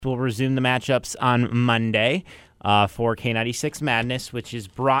We'll resume the matchups on Monday for K96 Madness, which is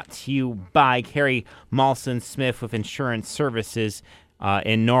brought to you by Carrie Malson Smith with Insurance Services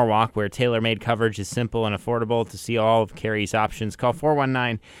in Norwalk, where tailor-made coverage is simple and affordable. To see all of Carrie's options, call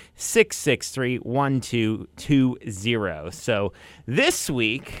 419-663-1220. So this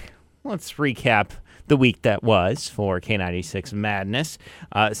week, let's recap the week that was for K96 Madness.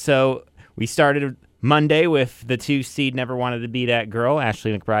 So we started Monday with the 2 seed Never Wanted to Be That Girl,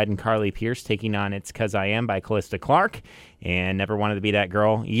 Ashley McBride and Carly Pierce, taking on It's 'Cause I Am by Callista Clark. And Never Wanted to Be That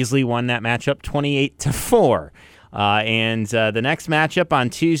Girl easily won that matchup 28-4. And the next matchup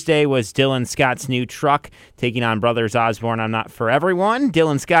on Tuesday was Dylan Scott's New Truck taking on Brothers Osborne. I'm Not For Everyone.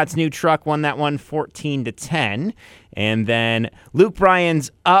 Dylan Scott's New Truck won that one 14-10. And then Luke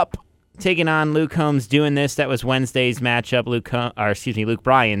Bryan's Up taking on Luke Holmes Doing This. That was Wednesday's matchup. Luke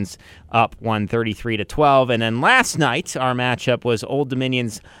Bryan's Up won 33-12. And then last night, our matchup was Old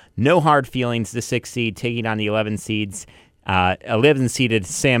Dominion's No Hard Feelings, the 6 seed, taking on the 11-seeded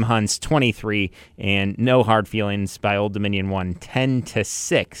Sam Hunt's 23, and No Hard Feelings by Old Dominion won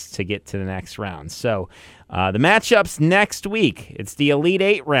 10-6 to get to the next round. So the matchups next week, it's the Elite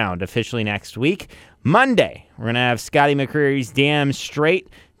 8 round officially next week. Monday, we're going to have Scotty McCreary's Damn Straight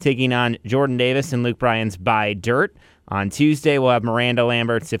taking on Jordan Davis and Luke Bryan's Buy Dirt. On Tuesday, we'll have Miranda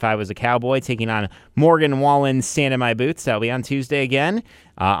Lambert's If I Was a Cowboy taking on Morgan Wallen's Sand in My Boots. That'll be on Tuesday again.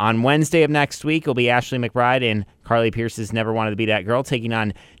 On Wednesday of next week, it'll be Ashley McBride and Carly Pierce's Never Wanted to Be That Girl taking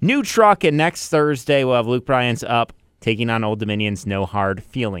on New Truck. And next Thursday, we'll have Luke Bryan's Up taking on Old Dominion's No Hard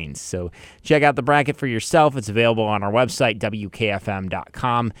Feelings. So check out the bracket for yourself. It's available on our website,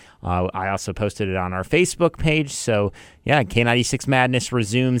 WKFM.com. I also posted it on our Facebook page. So, yeah, K96 Madness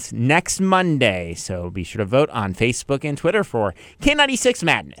resumes next Monday. So be sure to vote on Facebook and Twitter for K96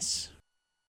 Madness.